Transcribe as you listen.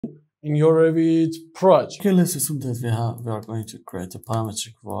in your Revit project. Okay, let's assume that we are going to create a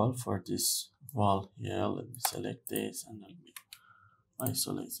parametric wall for this wall here. Let me select this and let me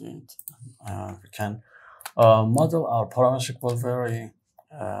isolate it. We can model our parametric wall very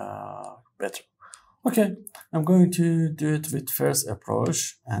better. Okay, I'm going to do it with first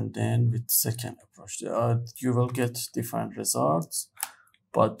approach and then with second approach. You will get different results,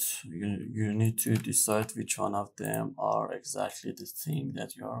 but you need to decide which one of them are exactly the thing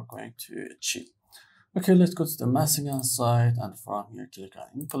that you are going to achieve. Okay, let's go to the masking side, and from here click on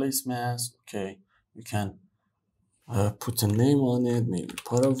in place mask. Okay, you can put a name on it, maybe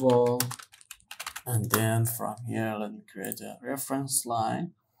Paravol, and then from here let me create a reference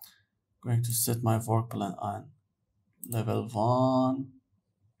line. I'm going to set my work plan on level 1.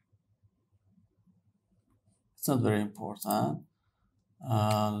 It's not very important.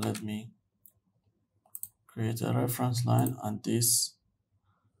 Let me create a reference line on this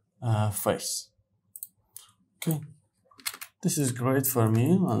face. Okay, this is great for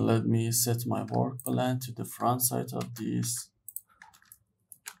me, and let me set my work plan to the front side of this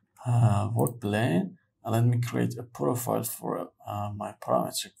work plane, and let me create a profile for my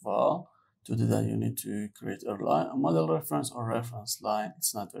parametric wall. To do that, you need to create a model reference or reference line.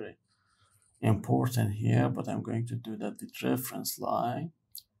 It's not very important here, but I'm going to do that with reference line.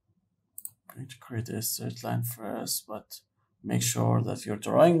 I'm going to create a search line first, but make sure that your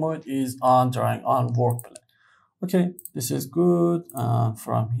drawing mode is on drawing on work plane. Okay, this is good.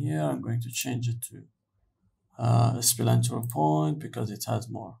 From here, I'm going to change it to spline to a point because it has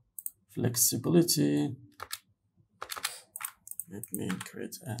more flexibility. Let me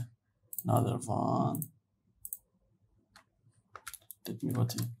create another one. Let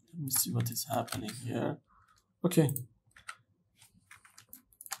me see what is happening here. Okay.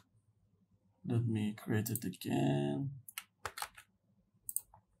 Let me create it again.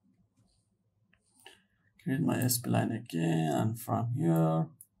 Create my spline again, and from here,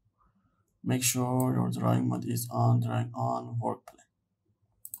 make sure your drawing mode is on drawing on work plane.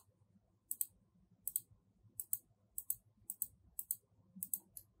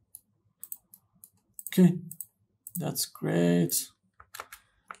 Okay, that's great.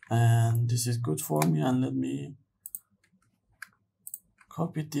 And this is good for me, and let me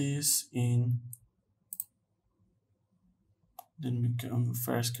copy this in. Then we can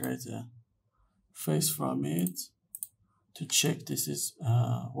first create a face from it to check this is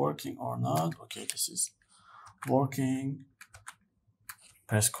working or not. Okay, this is working.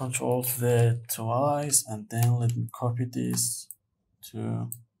 Press Ctrl V twice, and then let me copy this to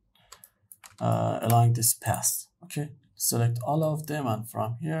align this path. Okay, select all of them, and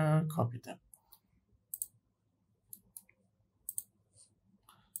from here copy them.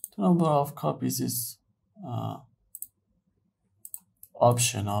 The number of copies is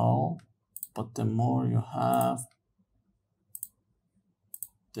optional, but the more you have,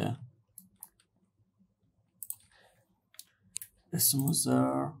 the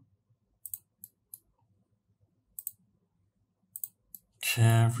smoother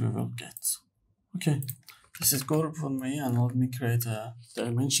curve you will get. Okay, this is good for me, and let me create a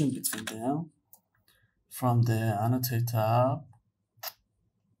dimension between them from the annotate tab.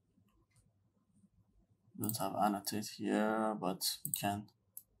 Don't have annotate here, but we can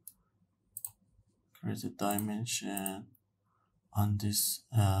create a dimension on this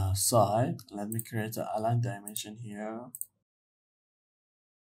side. Let me create an align dimension here.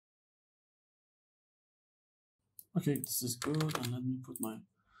 Okay, this is good, and let me put my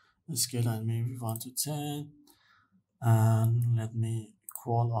scale and maybe 1 to 10, and let me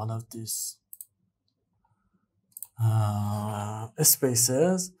equal all of these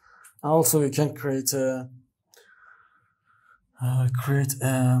spaces. Also, you can create a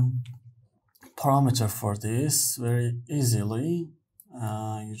parameter for this very easily.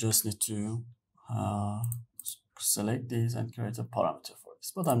 You just need to select this and create a parameter for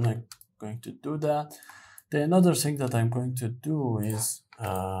this, but I'm not going to do that. The another thing that I'm going to do is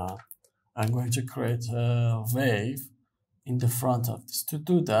I'm going to create a wave in the front of this. To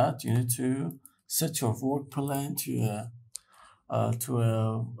do that, you need to set your work plane to a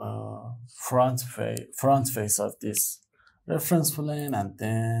front face of this reference plane, and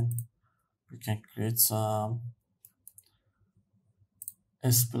then we can create some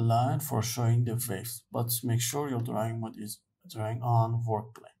spline for showing the waves, but make sure your drawing mode is drawing on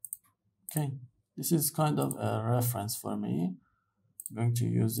work plane. Okay, this is kind of a reference for me. I'm going to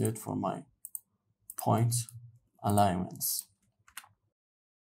use it for my point alignments.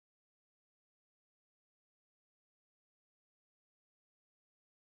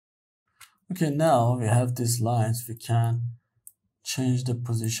 Okay, now we have these lines. We can change the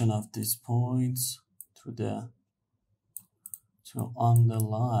position of these points to on the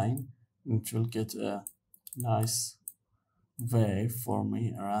line. It will get a nice wave for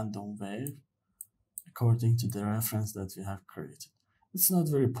me, a random wave, according to the reference that we have created. It's not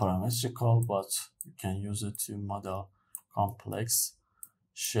very parametrical, but you can use it to model complex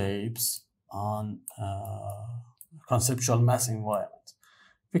shapes on conceptual mass environment.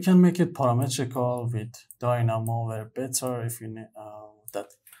 We can make it parametrical with Dynamo where better. If you that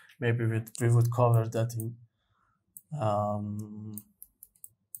maybe we would cover that in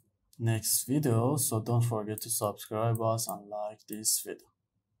next video. So don't forget to subscribe us and like this video.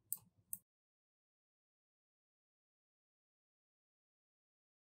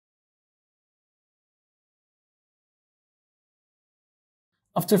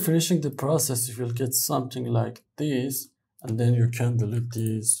 After finishing the process, you will get something like this, and then you can delete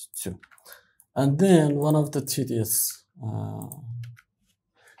these too. And then one of the tedious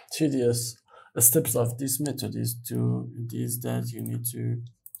steps of this method is that you need to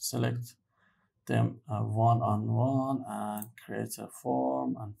select them one on one and create a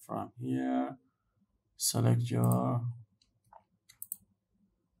form, and from here select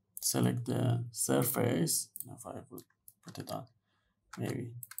the surface. If I would put it on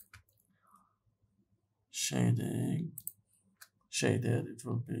maybe shaded, it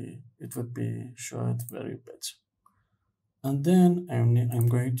would be showed very better. And then I'm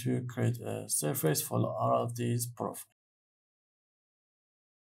going to create a surface for all of these profiles.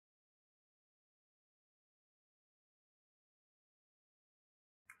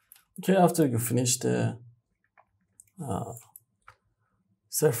 Okay, after you finish the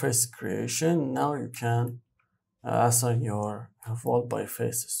surface creation, now you can assign your wall by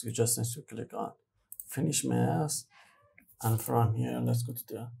faces. You just need to click on finish mask, and from here let's go to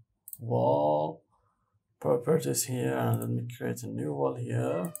the wall properties here, and let me create a new wall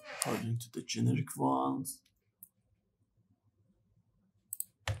here according to the generic ones.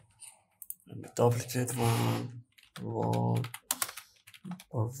 Let me duplicate one wall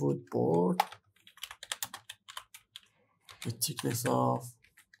or wood board with thickness of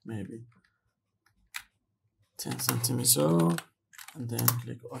maybe 10 centimeters, and then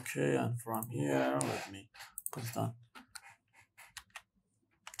click OK, and from here let me put it on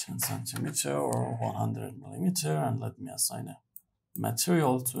 10 centimeters or 100 millimeters, and let me assign a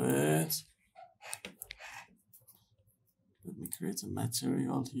material to it. Let me create a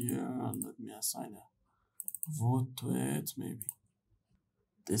material here, and let me assign a wood to it. Maybe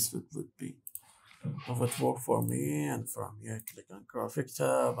this would work for me, and from here click on graphic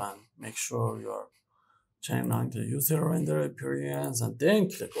tab and make sure you're turning on the user render appearance, and then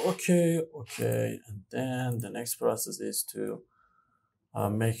click OK, and then the next process is to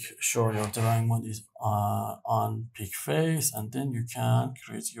make sure your drawing mode is on peak face, and then you can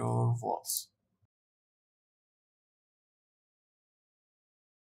create your walls.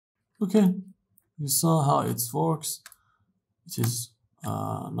 Okay, you saw how it works. It is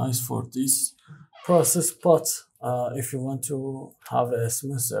nice for this process, but if you want to have a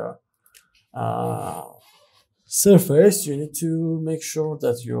smoother surface, you need to make sure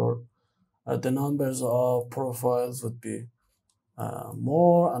that your the numbers of profiles would be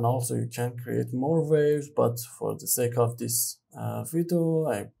more, and also you can create more waves, but for the sake of this video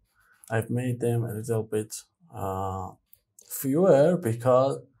I've made them a little bit fewer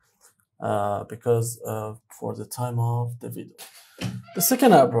because for the time of the video. The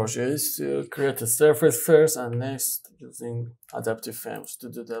second approach is to create a surface first, and next using adaptive frames. To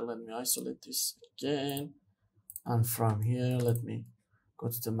do that, let me isolate this again, and from here let me go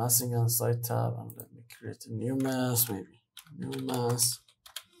to the masking and site tab, and let me create a new mask, maybe new mask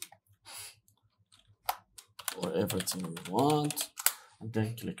or everything you want, and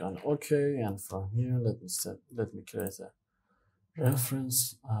then click on OK, and from here let me create a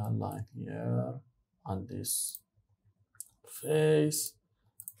reference line here on this face,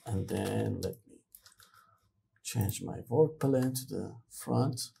 and then let me change my work plane to the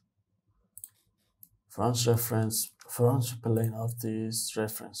front plane of this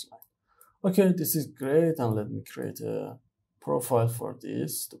reference line. Okay, this is great, and let me create a profile for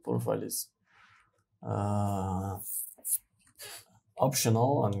this. The profile is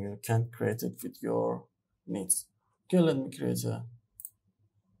optional, and you can create it with your needs. Okay, let me create a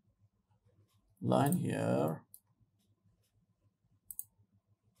line here,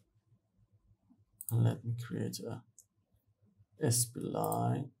 and let me create a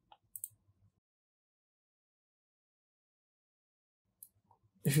spline.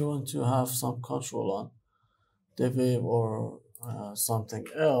 If you want to have some control on the wave or something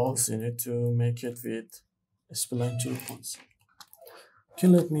else, you need to make it with spline 2 points. Okay,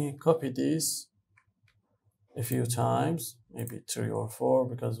 let me copy this a few times, maybe 3 or 4,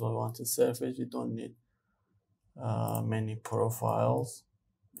 because we want to save it. We don't need many profiles.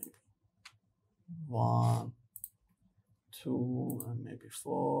 Maybe 1, 2, and maybe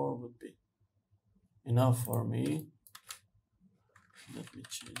 4 would be enough for me. Let me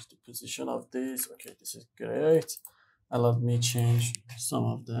change the position of this. Okay, this is great. And let me change some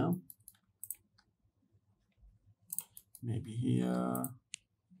of them. Maybe here.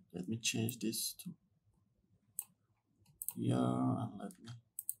 Let me change this to here, and let me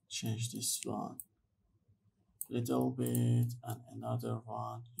change this one a little bit, and another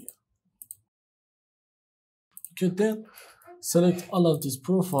one here. Okay, then select all of this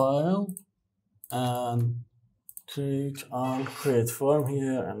profile and click on create form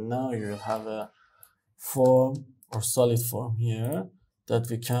here, and now you will have a form or solid form here that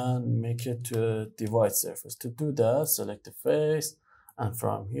we can make it to a divide surface. To do that, select the face, and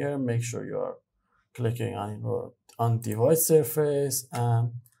from here make sure you are clicking on divide surface,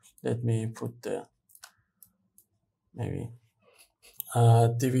 and let me put the maybe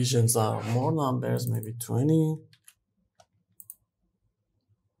divisions are more numbers, maybe 20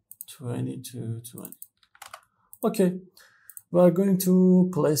 to 20. Okay, we are going to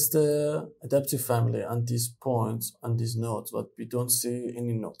place the adaptive family on these points, on these nodes, but we don't see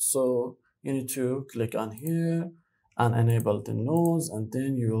any nodes. So you need to click on here and enable the nodes, and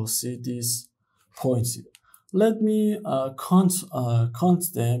then you will see these points here. Let me count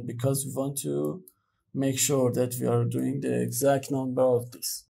them, because we want to make sure that we are doing the exact number of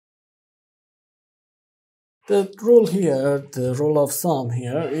this. The rule here, the rule of thumb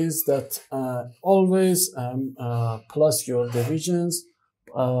here is that always plus your divisions.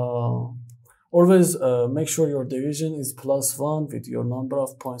 Always make sure your division is +1 with your number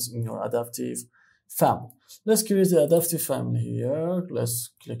of points in your adaptive family. Let's create the adaptive family here.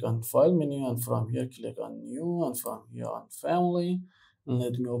 Let's click on File menu, and from here click on New, and from here on Family. And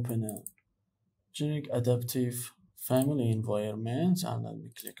let me open a generic adaptive family environment, and let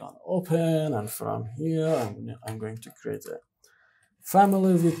me click on Open. And from here I'm going to create a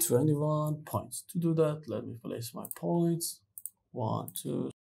family with 21 points. To do that, let me place my points. 1, 2.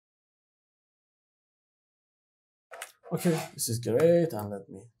 Okay, this is great, and let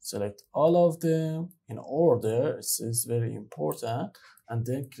me select all of them in order. This is very important, and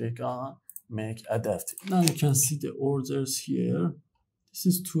then click on Make Adaptive. Now you can see the orders here. This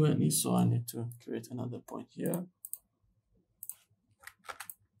is 20, so I need to create another point here.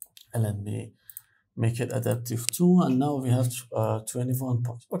 And let me make it adaptive 2, and now we have 21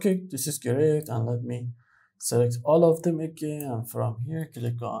 points. Okay, this is great, and let me select all of them again, and from here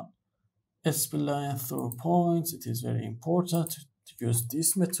click on spline through points. It is very important to use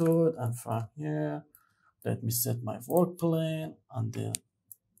this method, and from here let me set my work plane on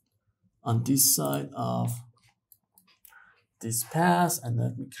this side of this path, and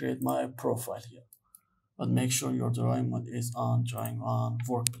let me create my profile here. But make sure your drawing mode is on drawing on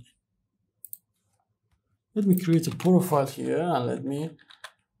work plane. Let me create a profile here, and let me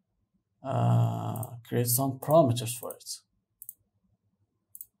create some parameters for it.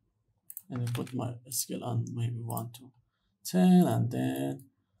 Let me put my scale on maybe 1 to 10, and then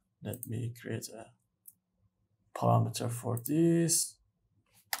let me create a parameter for this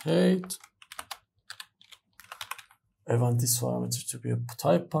height. I want this parameter to be a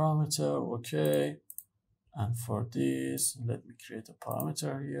type parameter, okay. And for this, let me create a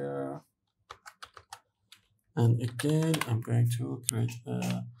parameter here. And again, I'm going to create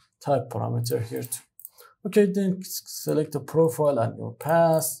a type parameter here too. Okay, then select the profile and your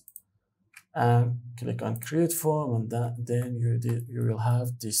path, and click on create form, and then you will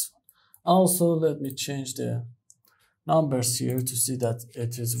have this one. Also, let me change the numbers here to see that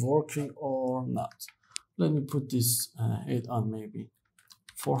it is working or not. Let me put this height on maybe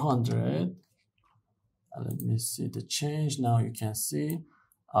 400, and let me see the change. Now you can see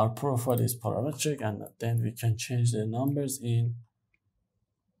our profile is parametric, and then we can change the numbers in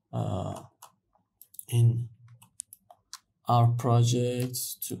our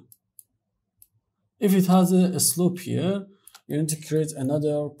projects too. If it has a slope here, you need to create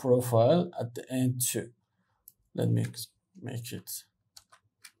another profile at the end too. Let me make it.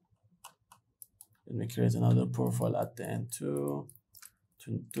 Let me create another profile at the end too.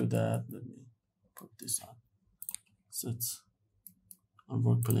 To do that, let me put this on. Set on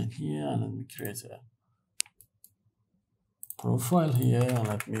work plane here, and let me create a profile here, and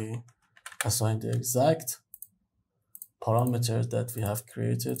let me assign the exact parameters that we have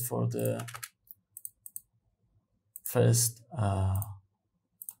created for the first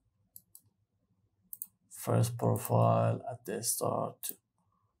profile at the start.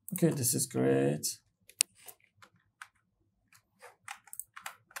 Okay, this is great.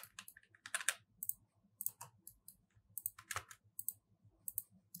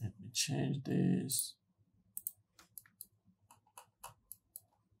 Let me change this.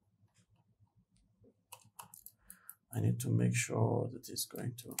 I need to make sure that it's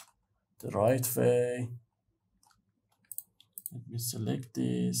going to the right way. Let me select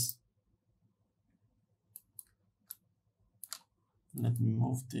this. Let me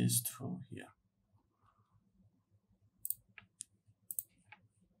move this to here.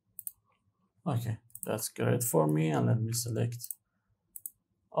 Okay, that's great for me. And let me select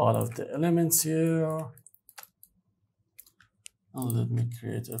all of the elements here. And let me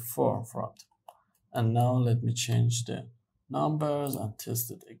create a form from it. And now let me change the numbers and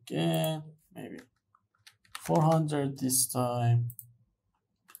test it again. Maybe 400 this time.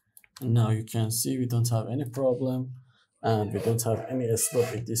 And now you can see we don't have any problem and we don't have any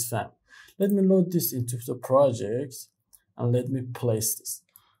slope in this family. Let me load this into the project and let me place this.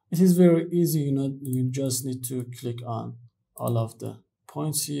 It is very easy, you just need to click on all of the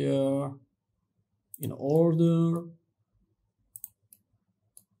points here in order.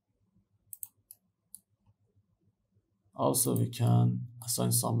 Also, we can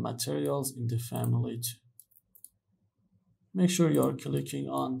assign some materials in the family too. Make sure you are clicking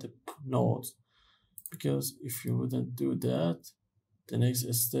on the nodes, because if you wouldn't do that, the next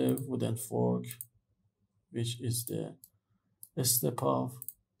step wouldn't work, which is the step of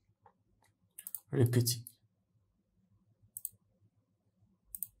repeating.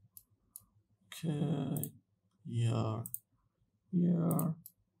 Okay, here,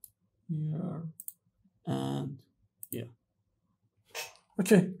 and here.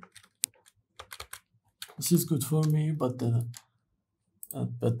 Okay, this is good for me, but the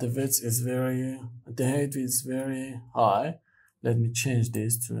width is the height is very high. Let me change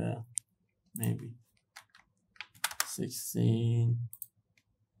this to maybe 16,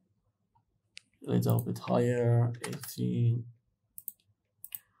 a little bit higher, 18.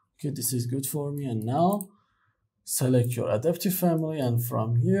 Okay, this is good for me. And now select your adaptive family, and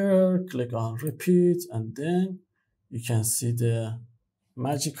from here click on repeat, and then you can see the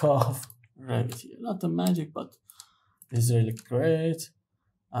magic of Revit here. Not the magic, but it's really great.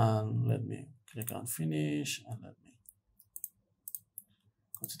 And let me click on finish, and let me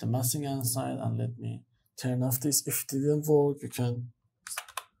go to the masking side, and let me turn off this. If it didn't work, you can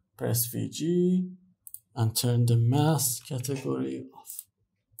press VG and turn the mask category off.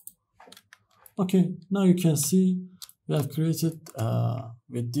 Okay, now you can see we have created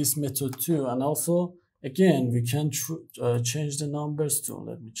with this method too. And also, again, we can change the numbers too.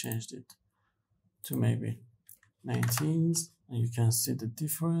 Let me change it to maybe 19s, and you can see the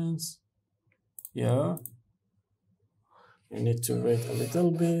difference here. You need to wait a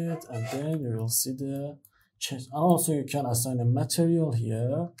little bit, and then you will see the change. And also, you can assign a material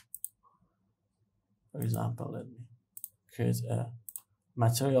here. For example, let me create a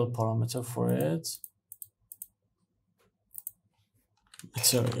material parameter for it.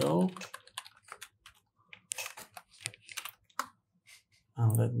 Material.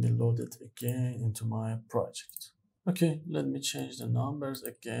 And let me load it again into my project. Okay, let me change the numbers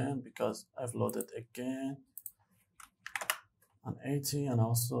again because I've loaded again on 80. And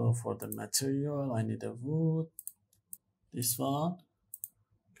also for the material, I need a wood. This one.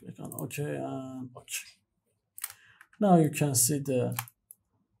 Click on OK and OK. Now you can see the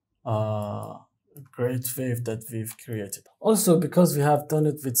great wave that we've created. Also, because we have done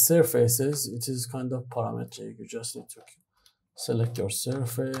it with surfaces, it is kind of parametric. You just need to select your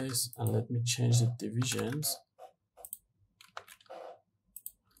surface, and let me change the divisions.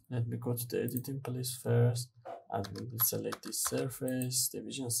 Let me go to the editing place first, and select this surface,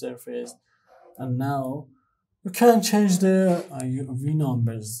 division surface. And now you can change the V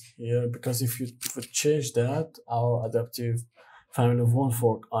numbers here, because if you would change that, our adaptive family won't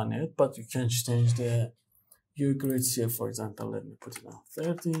work on it. But you can change the U grids here. For example, let me put it on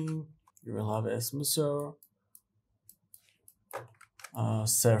 13. You will have a smoother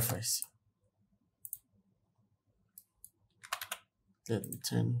surface. Let me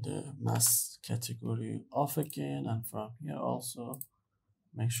turn the mask category off again, and from here also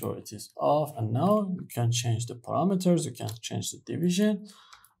make sure it is off. And now you can change the parameters, you can change the division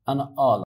and all.